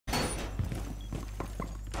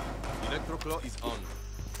clock is on.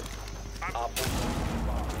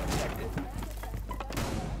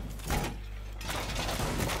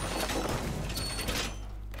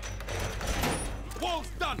 Wall's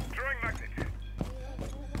done. Throwing magnet.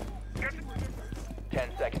 10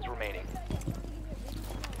 seconds remaining.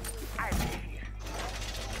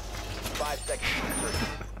 5 seconds.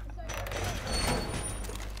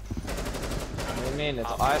 What do you mean? It's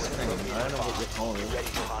ice cream. I don't know what you're calling it. Ready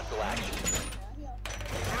for hostile action.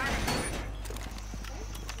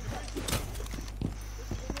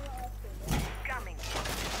 Coming.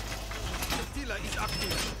 The dealer is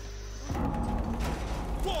active.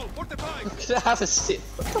 Wall, fortified. Look at how shit.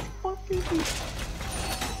 What the fuck is this?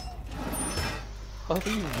 How do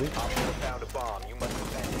you win? Found a bomb. You must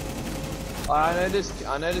defend it. I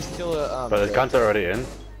know this killer. But the gun's already in.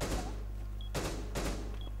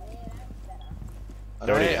 I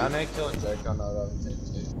know killing Jake on that other team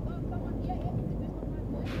too.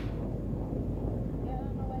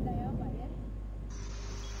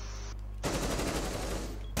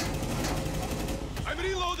 I'm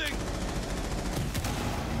reloading.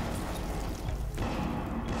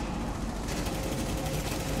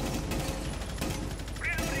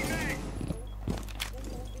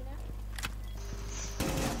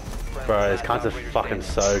 Bro, his cunts are fucking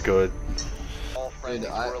so good. All friendlies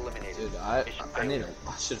were eliminated. I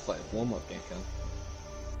should play one more game.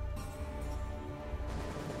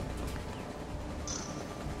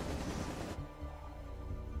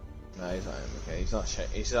 No, he's not okay. He's not shape.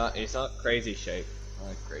 He's not crazy shape.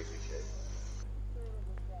 Not crazy shape.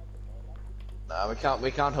 Nah,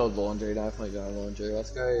 we can't hold laundry. Definitely go laundry.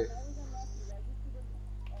 Let's go.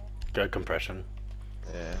 Go compression.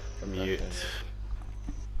 Yeah. Mute.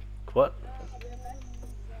 What?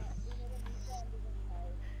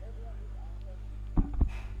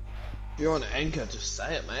 If you're on anchor, just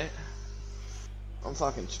say it, mate. I'm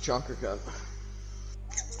fucking chunker cunt.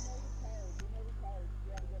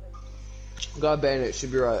 God ban it,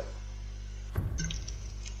 should be right.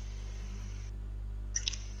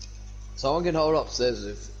 Someone can hold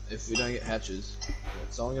upstairs if we don't get hatches.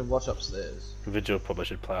 Someone can watch upstairs. Vigil probably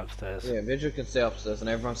should play upstairs. Yeah, Vigil can stay upstairs and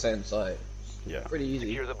everyone stay inside. Yeah. Pretty easy.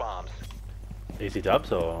 Secure the bombs. Easy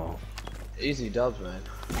dubs or? Easy dubs, man.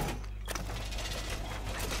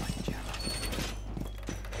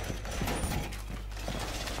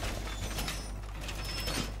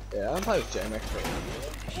 Yeah, I don't play with JMX for a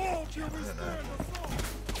while. I don't know.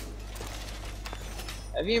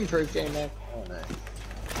 Have you improved JMX? Oh no.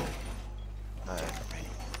 No.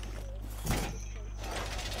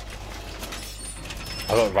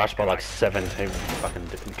 I got rushed by like 17 fucking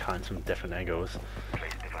different kinds from different angles.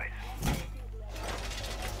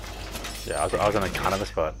 Yeah, I was in a kind of a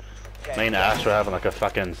spot. Me and Ash were having like a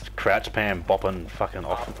fucking crouch pan bopping fucking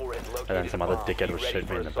off, and then some other dickhead was shooting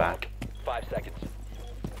me in the back. 5 seconds.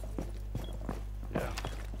 Yeah.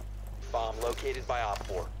 Bomb located by Op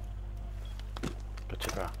 4. Gotcha,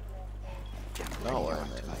 bro. No way, man.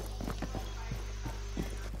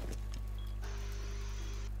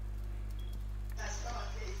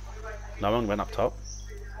 No one went up top.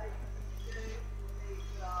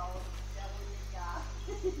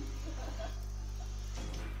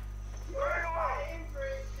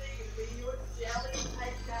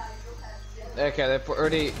 Okay, they're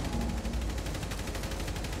already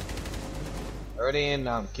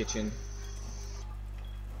in kitchen.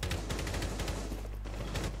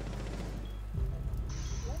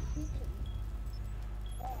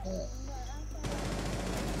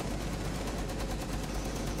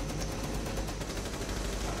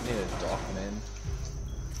 Need a dock, man.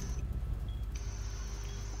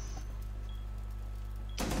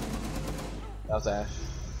 That was Ash.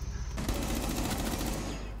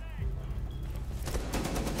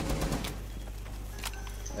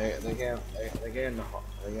 They're getting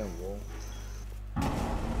wall.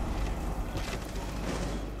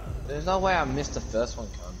 There's no way I missed the first one,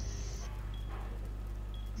 cunt.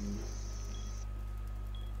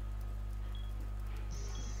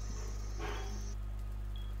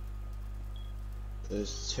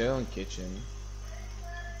 There's two in kitchen.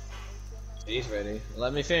 He's ready.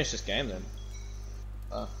 Let me finish this game then.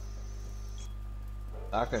 Oh.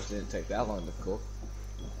 Darkness didn't take that long to cook.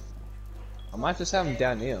 I might just have him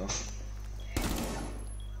down here.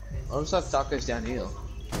 I'll just have tacos down here.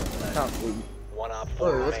 I can't food. One Op 4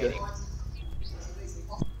 Oh, that's good. remaining.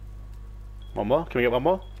 One more? Can we get one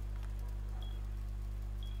more?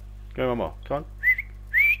 Go one more. Come on.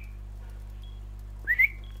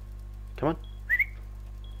 Come on.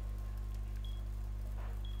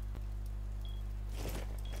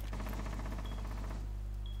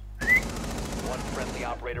 One friendly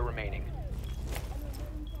operator remaining.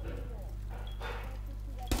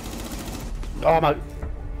 Oh my.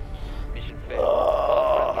 Mission failed.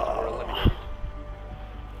 All friendlies were eliminated.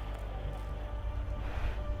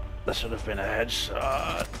 That should have been a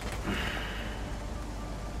headshot.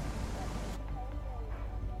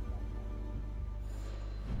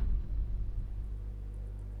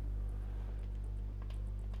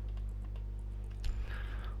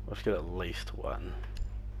 Let's get at least one.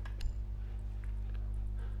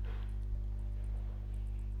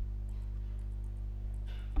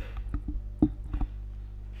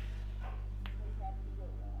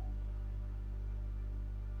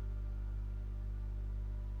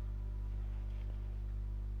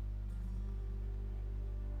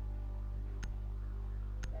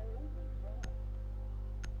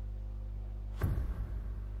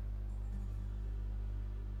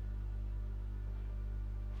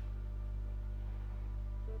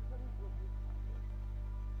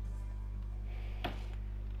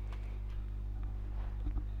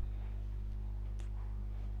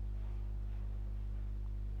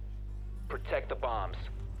 Protect the bombs.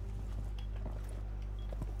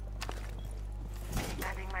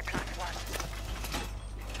 Adding my plus one.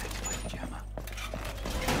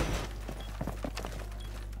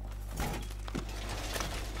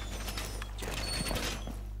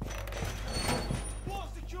 Floor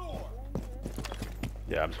secure.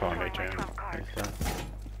 Yeah, I'm just going to make him.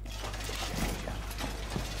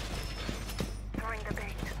 Throwing the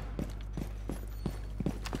bait.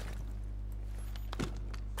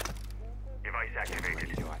 Device activated.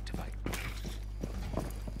 Ready to activate.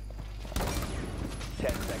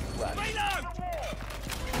 10 seconds left.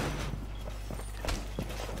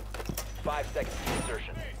 5 seconds to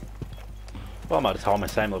insertion. Well, I might just hold my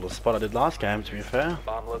same little spot I did last game, to be fair.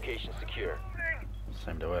 Bomb location secure.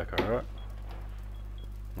 Seemed to work alright.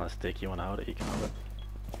 Unless Dick, you want to hold it, you can hold it.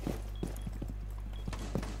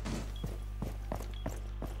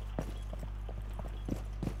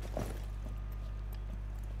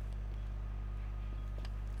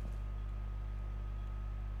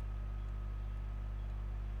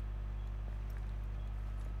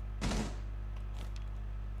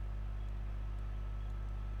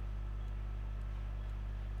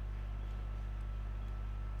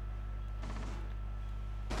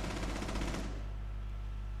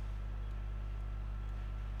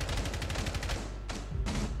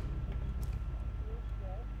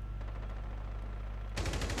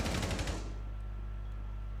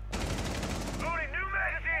 Loading new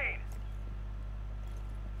magazine.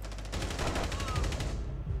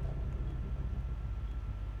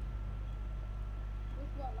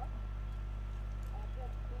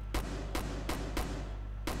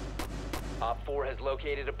 Op 4 has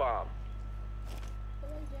located a bomb.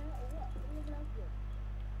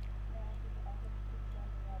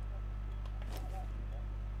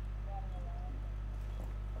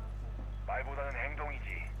 말보다는 행동이지.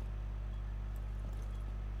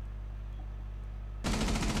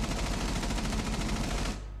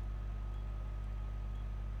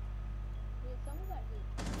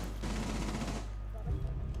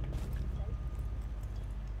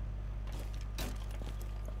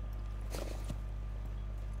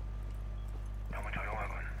 너무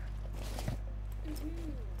조용하군.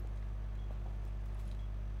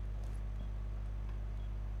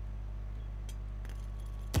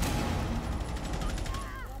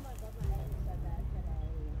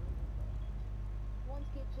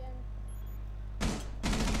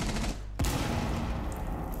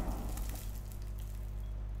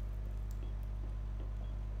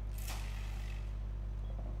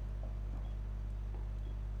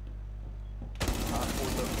 Op 4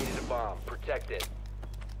 located a bomb. Protect it.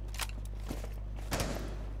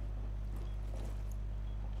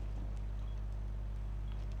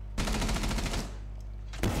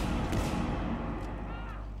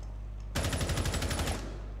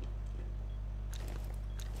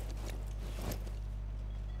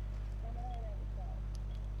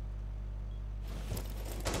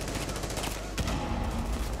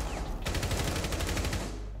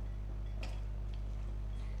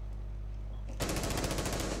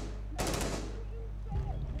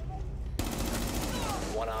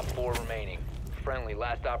 One Op 4 remaining. Friendly,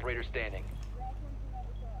 last operator standing.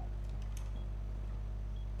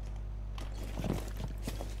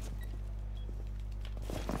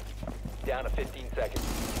 Down to 15 seconds.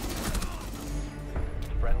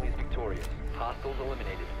 Friendly's victorious. Hostiles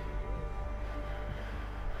eliminated.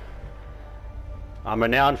 I'm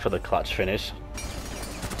renowned for the clutch finish.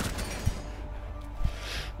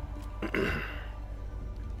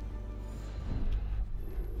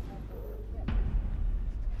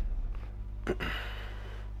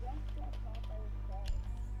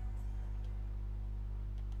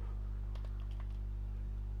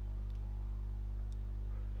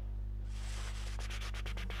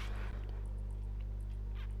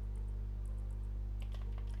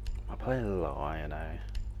 play Lion, eh?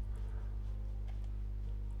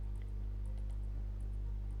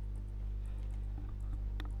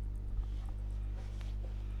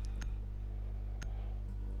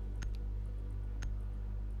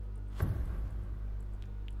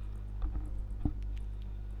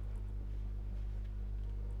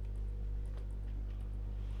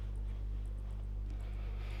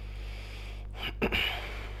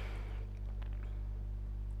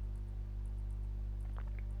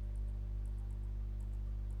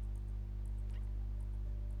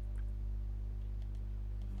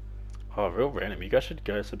 Oh, real random. You guys should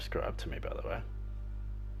go subscribe to me, by the way.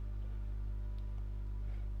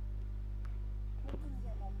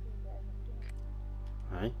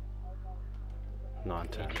 Hey? 9,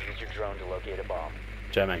 10. Use your drone to locate a bomb.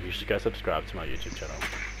 J-Mac, you should go subscribe to my YouTube channel.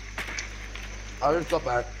 I just got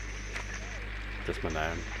back. That's my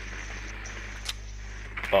name.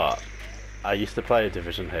 Oh, I used to play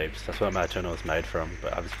Division heaps. That's what my channel was made from.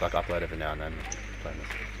 But I just like upload every now and then. Playing this.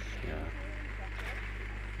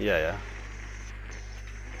 Yeah.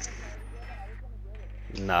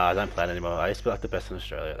 Nah, I don't play it anymore. I used to be like the best in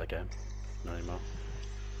Australia at that game. Not anymore.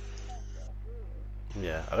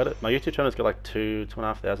 Yeah, I got it. My YouTube channel's got like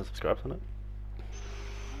 2,500 subscribers on it.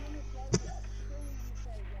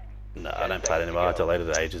 No, I don't play it anymore. I deleted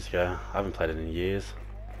it ages ago. I haven't played it in years.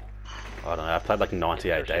 I don't know. I played like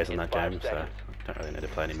 98 days on that game, so I don't really need to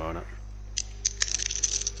play anymore on it.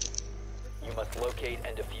 You must locate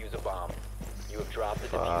and defuse a bomb. You have dropped the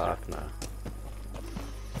diffuser. Fuck no.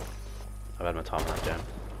 I've had my time on that game.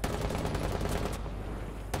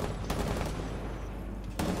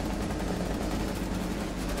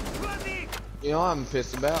 You know what I'm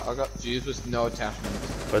pissed about? I got fused with no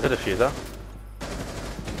attachments. Was it a diffuser?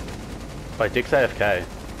 Wait, Dick's AFK.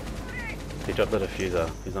 He dropped the diffuser.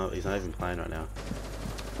 He's not even playing right now.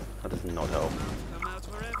 That does not help. Come out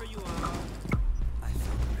wherever you are.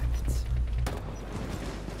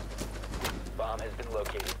 Bomb has been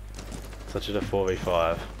located. Such a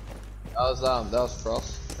 4v5. That was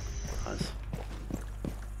Frost. Nice.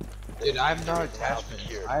 Dude, I have no attachments.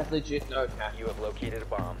 I have legit no attachments. You have located a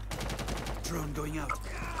bomb. Drone going out.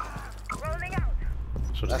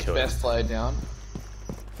 Should've That's killed best him. player down.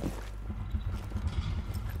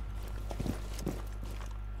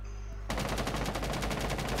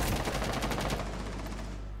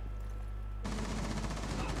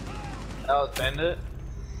 That was Bandit.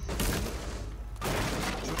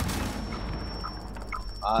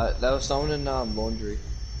 That was someone in laundry.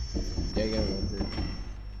 Yeah, laundry.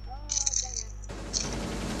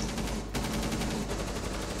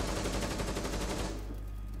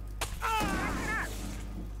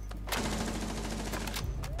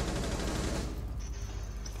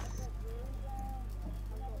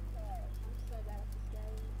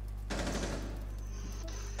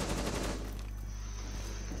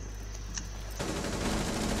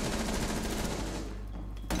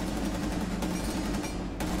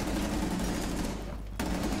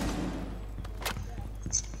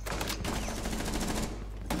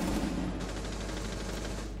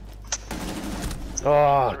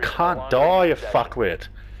 Oh, can't die, you fuckwit.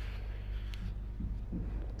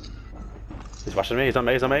 He's rushing me, he's on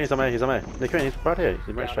me. Nick, come in, he's right here.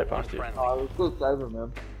 He's right straight past you. Oh, it was good flavor,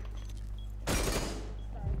 man.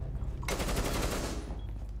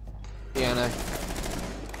 Piano.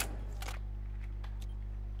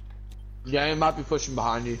 Yeah, he might be pushing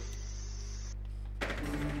behind you.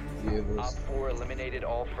 Yeah, it Op was. 4 eliminated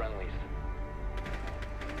all friendlies.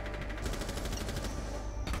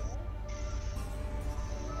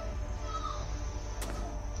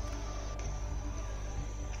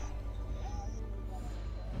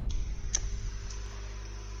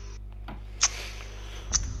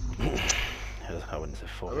 I wouldn't say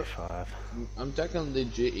 45. I'm taking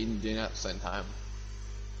legit eating dinner at the same time.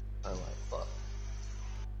 I'm like, fuck.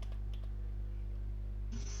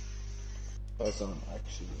 That's on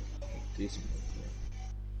actually decent.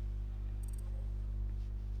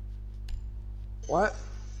 What?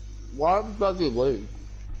 Why am I about to lose?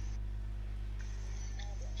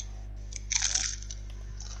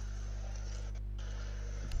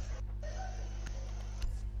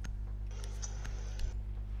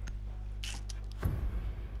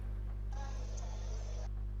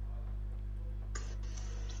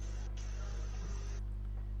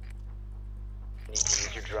 Need to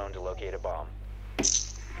use your drone to locate a bomb.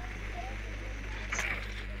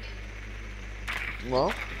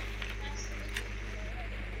 Well,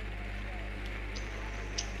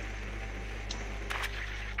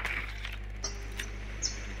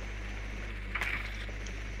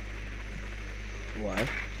 why?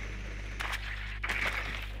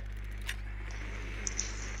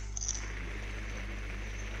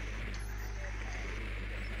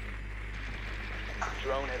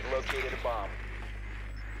 drone has located a bomb.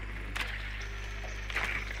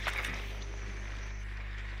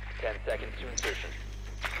 Ten seconds to insertion.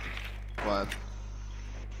 What?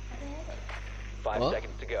 5 What?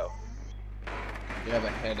 seconds to go. You have a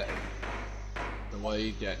headache. The way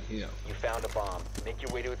you get here. You found a bomb. Make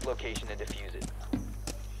your way to its location and defuse it.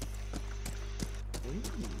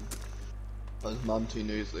 Was mum too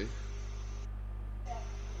newsly?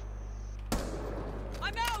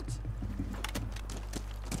 I'm out!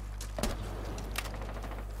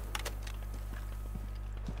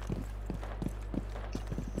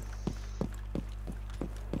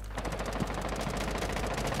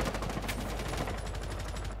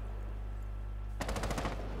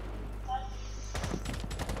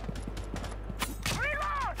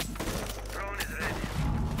 Drone is ready.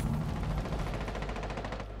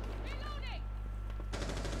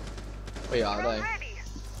 Where are they?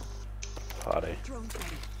 Party. Drone's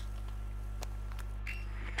ready.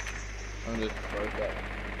 I'm just broke up.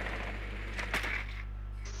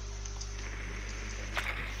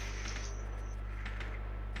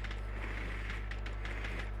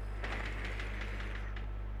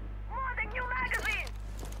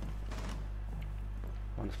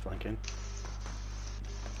 One's flanking.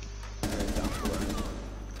 They're down below.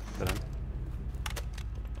 Got him.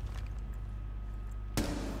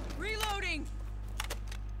 Reloading!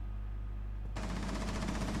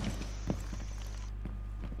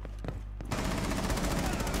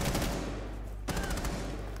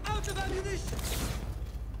 Out of ammunition!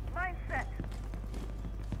 Mindset.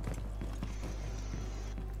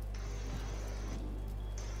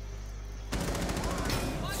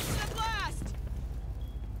 Watch the blast!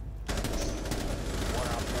 One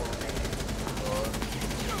Op 4 remaining.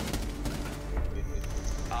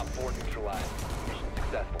 Op 4 neutralized. Mission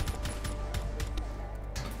successful.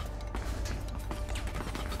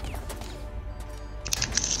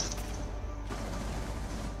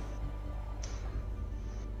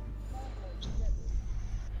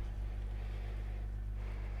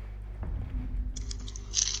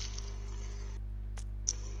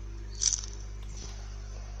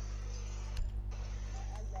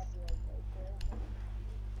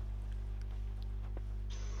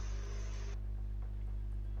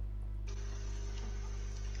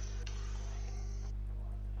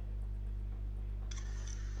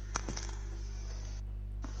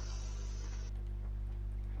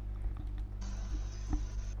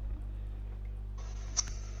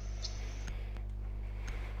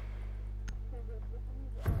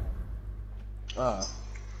 Ah,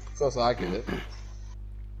 of course I get it.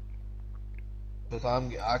 Cause I'm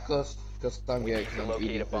gay. Cause I'm We gay. need Cause to I'm locate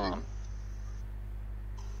eating a bomb.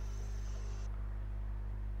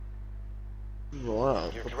 food. Wow,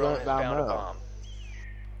 Your put drone that has down found a there. bomb.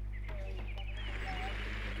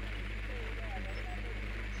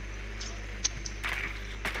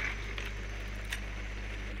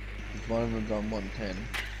 One of them's on 110.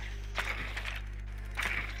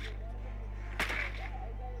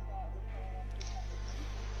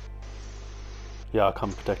 Yeah, I'll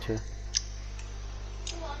come protect you.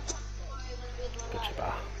 Get you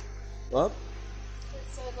back. What?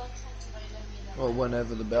 Well,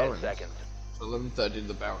 whenever the bell 10 rings. seconds. 11:30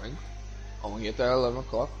 the bell rings. I want to get there at 11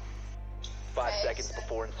 o'clock. 5 seconds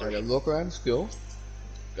before I gotta insertion. look around school.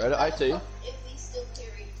 Go to IT.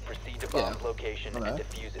 Proceed to Yeah. bomb's location I know. and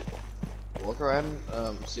defuse it. Walk around,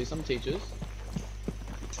 see some teachers.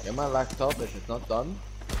 Get my laptop if it's not done.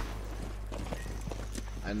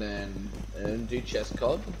 And then do chess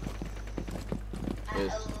code.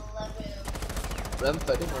 Yes.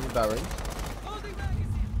 11:30 when the bell rings. Holding magazine!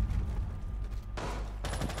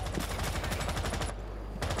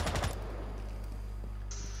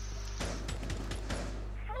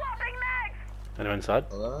 Swapping mags. Anyone inside?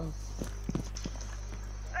 Hello?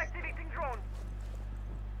 Activating drone.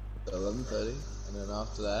 11:30, and then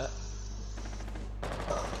after that,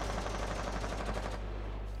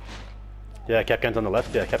 Yeah, Capcan's on the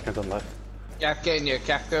left. Yeah, Capcan's on the left. Captain, your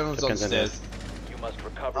captain was Captain's in there. upstairs. You must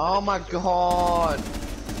recover Oh the my diffuser. god!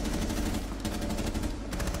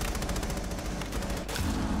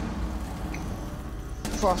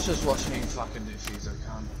 Frost is watching fucking diffuser,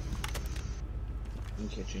 cunt. In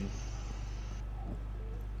kitchen.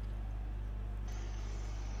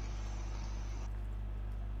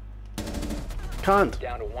 Can't.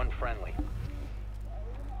 Down to one friendly.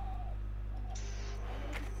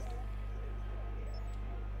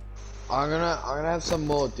 I'm gonna have some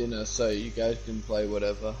more dinner so you guys can play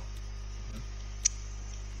whatever.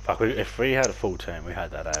 Fuck, if we had a full team, we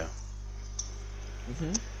had that out.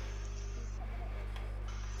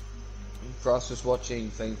 Frost is watching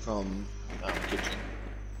thing from kitchen.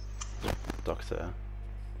 Doctor.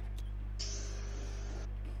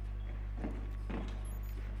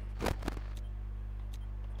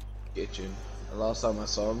 kitchen. The last time I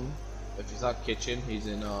saw him, if he's not kitchen, he's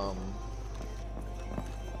in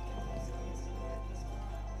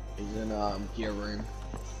gear room.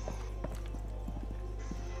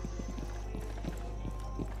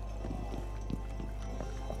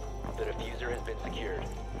 The diffuser has been secured.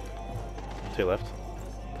 Two left.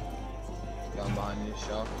 Going behind you,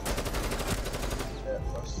 shot. Yeah,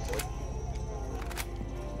 plus two.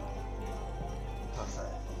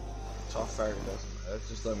 Tough fire doesn't matter,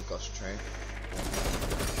 just let him cross the train.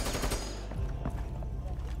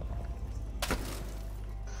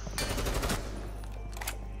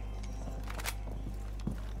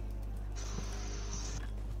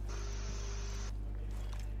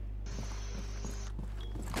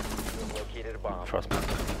 You've located a bomb. Trust me.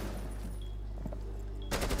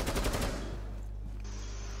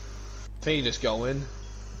 I think you just go in.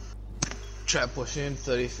 Try to push in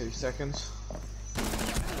 30 seconds.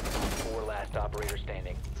 4 last operator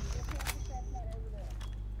standing.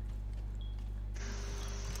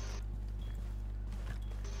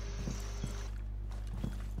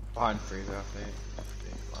 Behind freezer, I think.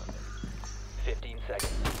 15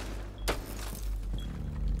 seconds.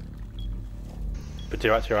 But to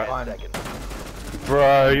your right, to your right. 10 seconds.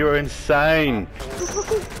 Bro, you're insane.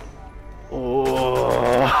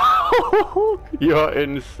 Oh, you're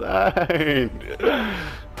insane.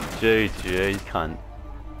 GG, cunt.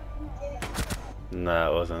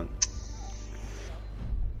 No, it wasn't.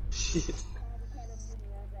 Shit.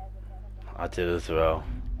 I did as well.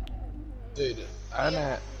 Dude, I don't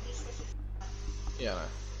know. Yeah, I know.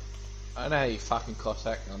 I don't know how you fucking cost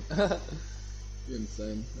that gun. You're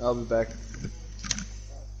insane. I'll be back.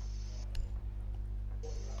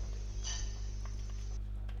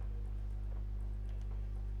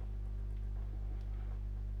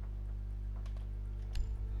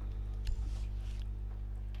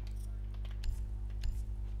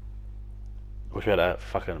 Wish we had a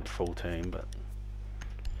fucking full team, but.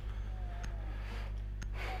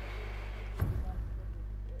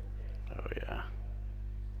 Oh yeah.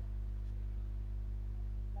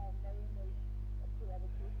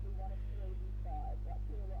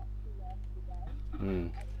 Hmm.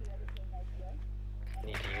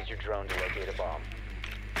 Need to use your drone to locate a bomb.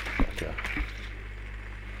 Okay.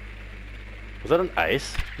 Was that an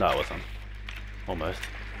ace? No, it wasn't. Almost.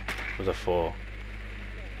 It was a 4.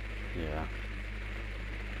 Yeah.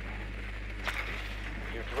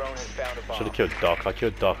 Your drone has found a bomb. Should have killed Doc. I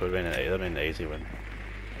killed Doc. It would have been an easy win.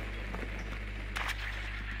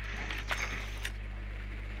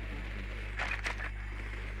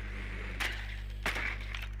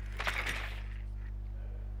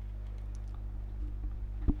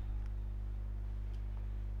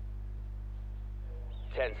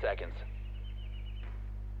 Seconds.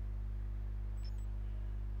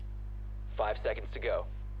 5 seconds to go.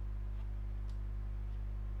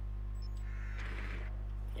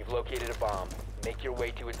 You've located a bomb. Make your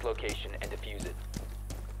way to its location and defuse it.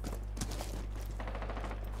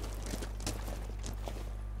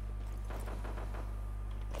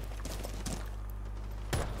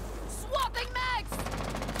 Swapping mags!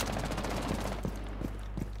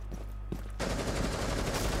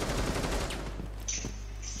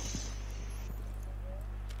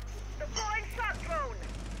 Deploying shot drone.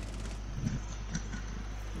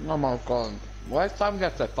 Oh my god. Why is time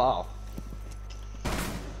get so far?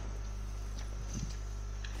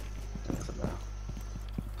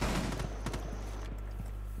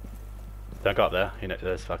 Don't go up there. You know,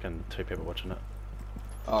 there's fucking 2 people watching it.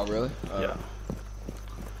 Oh really? Yeah.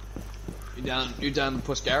 You down the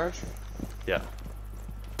push garage? Yeah.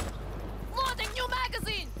 Loading new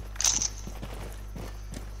magazine!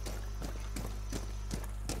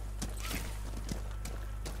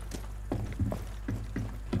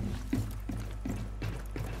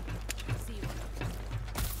 See you.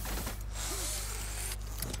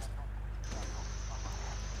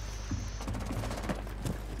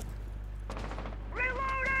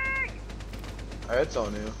 Reloading. It's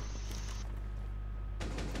on you.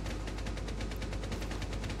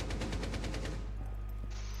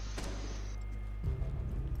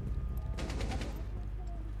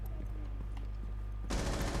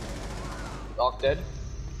 Doc dead.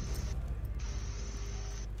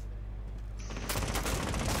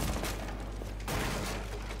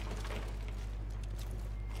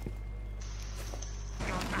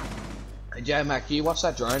 Hey J-Mac, can you watch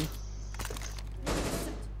that drone?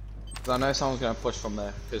 Because I know someone's going to push from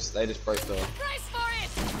there, because they just broke the... Price for it!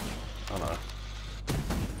 Oh no.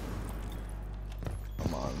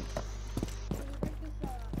 Come on.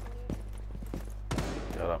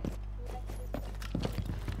 Got up.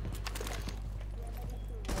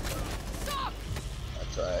 Stop!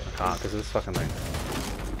 That's right. can't because of this fucking thing.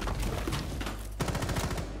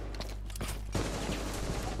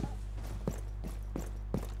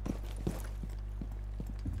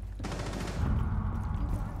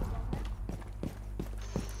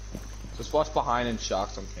 Just watch behind and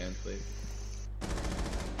sharks on cam, please.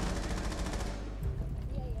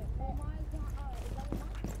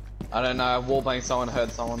 I don't know, wallbang someone,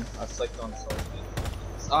 heard someone. I flicked on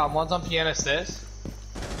someone. One's on piano stairs.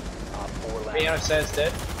 Piano stairs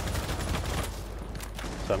dead.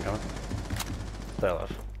 So I'm coming. Stay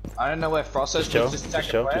alive. I don't know where Frost is. Just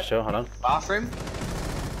chill, hold on. Bathroom?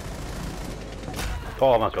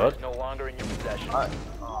 Oh my god. No longer in your possession.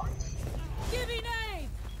 Give me name!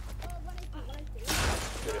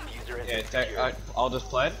 The diffuser has Yeah, been secured. I'll just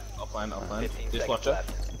play it. I'll play it. 15 Just watch seconds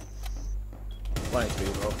it. left. 1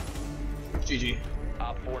 HP, bro. GG.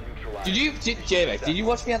 Op 4 neutralized. J-Mac, did you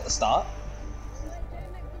watch me at the start?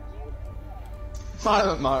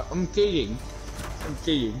 I'm kidding. I'm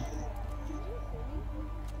kidding.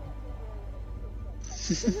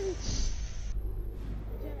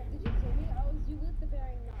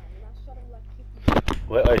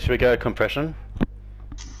 Wait, should we go compression?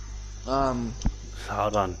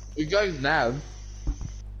 Hold on. We go now.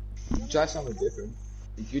 Try something different.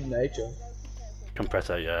 Good nature.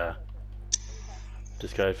 Compressor, yeah.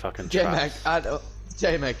 Just go fucking J-Mac, traps.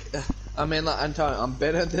 J-Mac, I mean like Antonio, I'm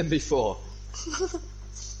better than before.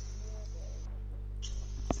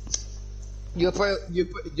 you're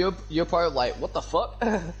probably like, what the fuck?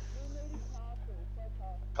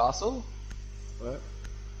 Castle? What?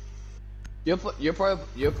 You're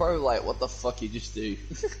probably like, what the fuck you just do?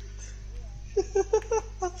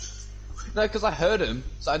 No, because I heard him,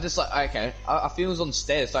 so I just like, okay, I feel he was on the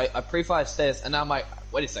stairs, so I pre-fired stairs, and now I'm like,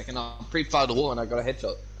 wait a second, I pre-fired the wall and I got a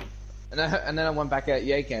headshot. And then I went back out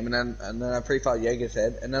Jaeger cam, and then I pre-fired Jaeger's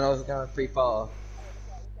head, and then I was going to pre-fire.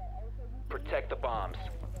 Protect the bombs.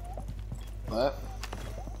 What?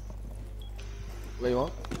 What do you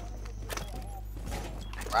want?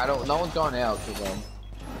 I don't, no one's going out, because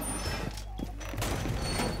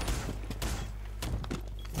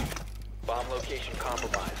Bomb location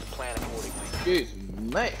compromised. Plan accordingly. excuse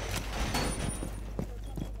me.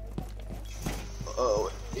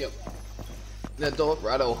 Oh, yep. The door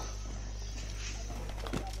rattle.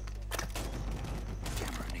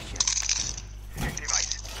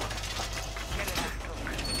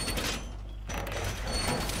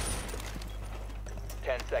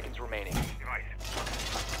 Seconds remaining.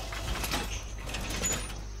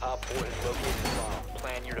 Op 4 has located the bomb.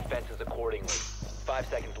 Plan your defenses accordingly. 5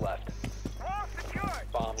 seconds left.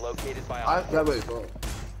 Bomb located by Op 4.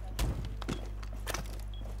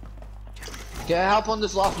 Can I help on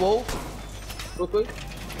this last wall? Quickly.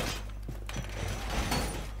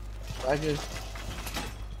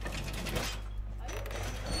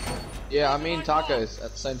 Yeah, I mean tacos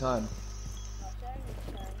at the same time.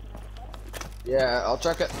 Yeah, I'll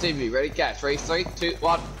check it. TV, ready, catch. Ready, 3, 2,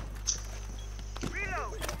 1.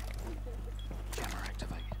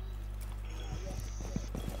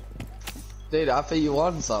 Dude, I think you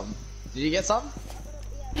won some. Did you get some?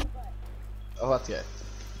 Oh, that's good.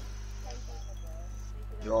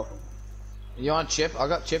 You're welcome. You want chip? I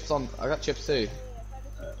got chips on. I got chips too.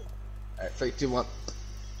 Alright, 3, 2, 1.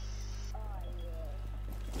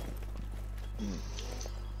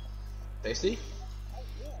 Tasty?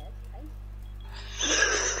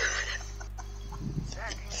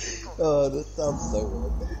 Oh, that sounds so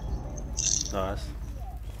good. Nice.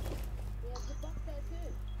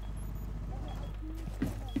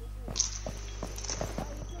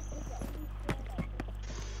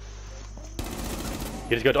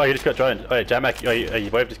 You just got joined. Oh, yeah, J-Mac, you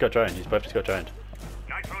both just got joined. You both just got joined.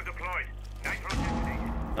 Nitro deployed. Nitro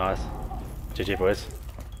detonated. Nice. GG, boys.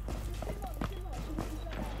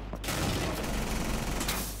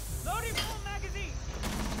 Loading full magazine!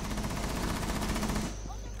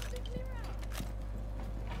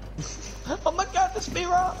 Oh my god, the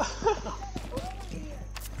mirror!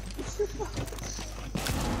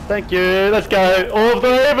 Thank you. Let's go. All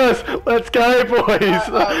three of us. Let's go, boys.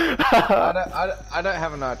 I don't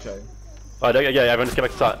have a nacho. Oh, yeah, everyone just get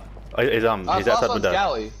back to site. Oh, he's outside window.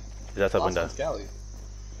 Galley. He's outside window. Galley.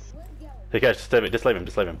 Okay, just leave him.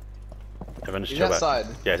 Everyone just He's chill outside.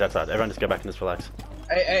 back. Yeah, he's outside. Everyone just go back and just relax.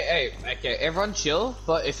 Hey, okay, everyone chill,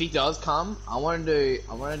 but if he does come, I wanna do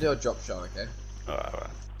a drop shot, okay? Alright.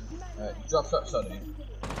 Alright, drop shot dude.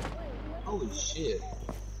 Holy shit.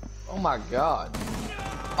 Oh my god.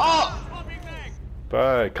 Oh!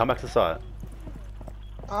 Bro, come back to site.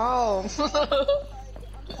 Oh!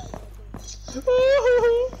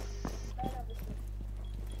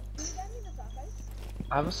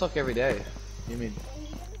 I have a sock every day. You mean?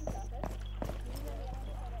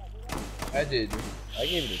 I did. I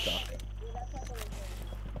gave it a shot.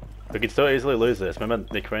 We could still easily lose this. Remember,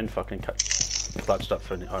 Nick Ren fucking clutched up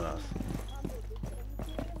on us.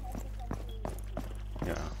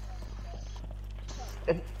 Yeah.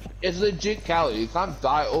 It's legit Callie. You can't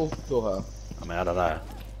die or kill her. I mean, I don't know.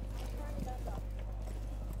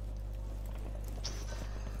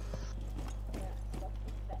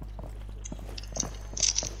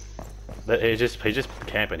 He's just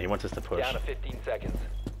camping. He wants us to push. Down to 15 seconds.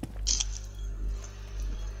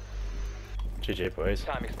 GG, boys.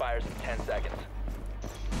 Time expires in 10 seconds.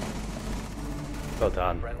 Well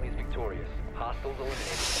done. Friendly's victorious. Hostiles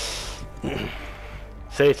eliminated.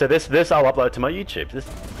 See, so this I'll upload to my YouTube. This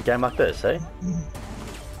a game like this, eh?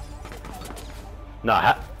 No,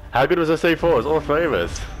 how good was the C4? It was all three of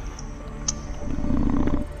us.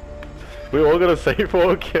 We all got a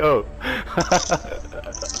C4 kill.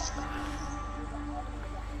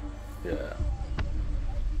 Yeah.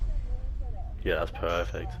 Yeah, that's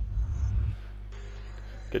perfect.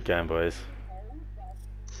 Good game, boys.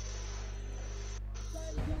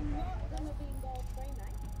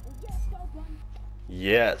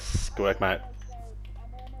 Yes, good work, mate.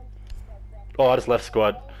 Oh, I just left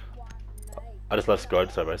squad.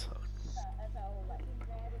 Sorry, boys.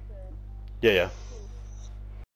 Yeah, yeah.